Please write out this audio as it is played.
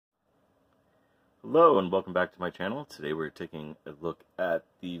Hello and welcome back to my channel. Today we're taking a look at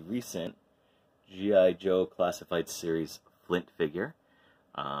the recent G.I. Joe Classified Series Flint figure.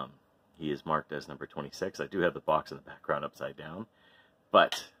 He is marked as number 26. I do have the box in the background upside down,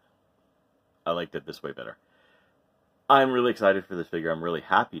 but I liked it this way better. I'm really excited for this figure. I'm really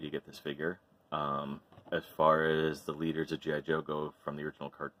happy to get this figure. As far as the leaders of G.I. Joe go from the original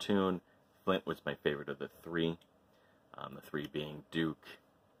cartoon, Flint was my favorite of the three. The three being Duke,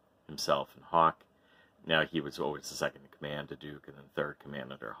 himself, and Hawk. Now, he was always the second in command to Duke and then third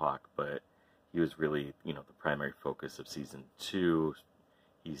command under Hawk, but he was really, the primary focus of Season 2.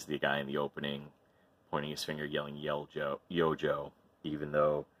 He's the guy in the opening, pointing his finger, yelling, "Yo, Joe," even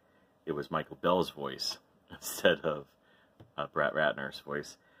though it was Michael Bell's voice instead of Brett Ratner's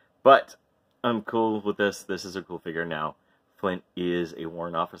voice. But I'm cool with this. This is a cool figure. Now, Flint is a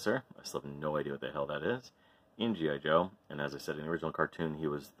warrant officer. I still have no idea what the hell that is in G.I. Joe. And as I said, in the original cartoon, he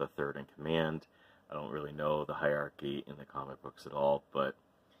was the third in command. I don't really know the hierarchy in the comic books at all, but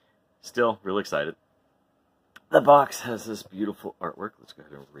still, really excited. The box has this beautiful artwork. Let's go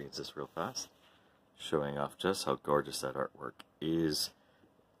ahead and read this real fast, showing off just how gorgeous that artwork is.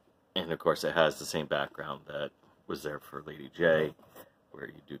 And of course, it has the same background that was there for Lady J, where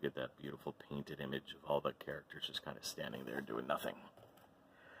you do get that beautiful painted image of all the characters just kind of standing there doing nothing.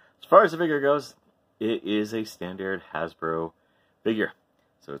 As far as the figure goes, it is a standard Hasbro figure.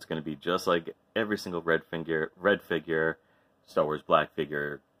 So it's going to be just like every single red figure, Star Wars black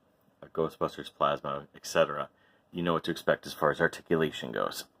figure, Ghostbusters plasma, etc. You know what to expect as far as articulation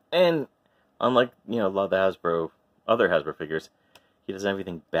goes. And unlike, a lot of the other Hasbro figures, he doesn't have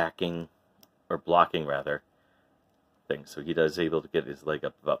anything backing, or blocking rather, things. So he does able to get his leg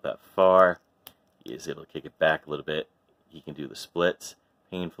up about that far. He is able to kick it back a little bit. He can do the splits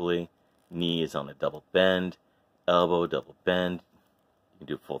painfully. Knee is on a double bend. Elbow, double bend. You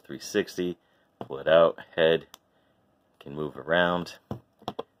can do a full 360, pull it out, head can move around.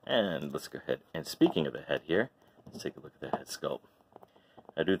 And let's go ahead, and speaking of the head here, let's take a look at the head sculpt.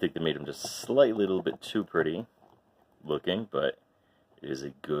 I do think they made him just slightly a little bit too pretty looking, but it is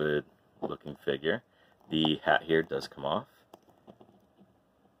a good looking figure. The hat here does come off,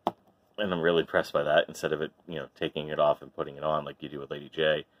 and I'm really impressed by that. Instead of it, taking it off and putting it on like you do with Lady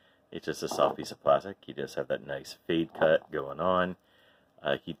J, it's just a soft piece of plastic. He does have that nice fade cut going on.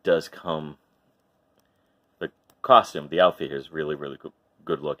 He does come, the costume, the outfit here is really, really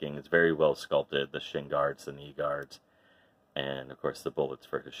good looking. It's very well sculpted, the shin guards, the knee guards, and of course the bullets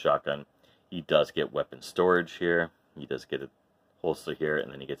for his shotgun. He does get weapon storage here. He does get a holster here,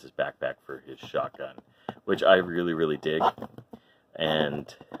 and then he gets his backpack for his shotgun, which I really, really dig.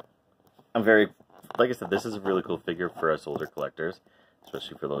 And I'm very, like I said, this is a really cool figure for us older collectors,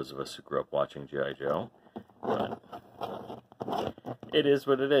 especially for those of us who grew up watching G.I. Joe. But it is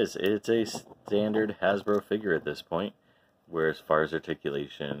what it is. It's a standard Hasbro figure at this point, where as far as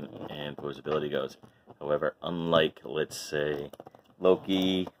articulation and posability goes. However, unlike, let's say,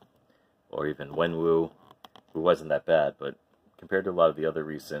 Loki, or even Wenwu, who wasn't that bad, but compared to a lot of the other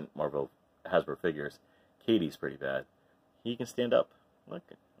recent Marvel Hasbro figures, Katie's pretty bad. He can stand up. Look,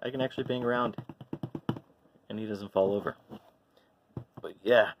 I can actually bang around, and he doesn't fall over. But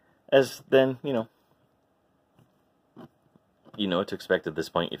yeah, as then, you know what to expect at this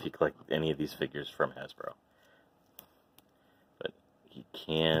point if you collect any of these figures from Hasbro. But he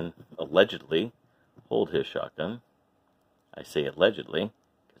can allegedly hold his shotgun. I say allegedly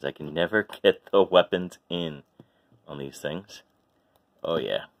because I can never get the weapons in on these things. Oh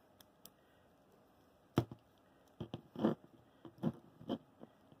yeah.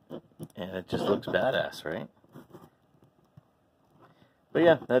 And it just looks badass, right? But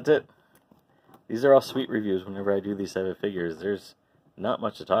yeah, that's it. These are all sweet reviews. Whenever I do these type of figures, there's not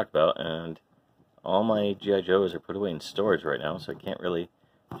much to talk about, and all my G.I. Joes are put away in storage right now, so I can't really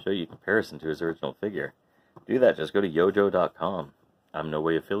show you a comparison to his original figure. Do that, just go to yojo.com. I'm no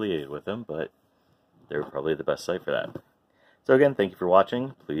way affiliated with them, but they're probably the best site for that. So again, thank you for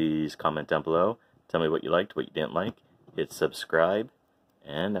watching. Please comment down below. Tell me what you liked, what you didn't like. Hit subscribe,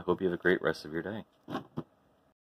 and I hope you have a great rest of your day.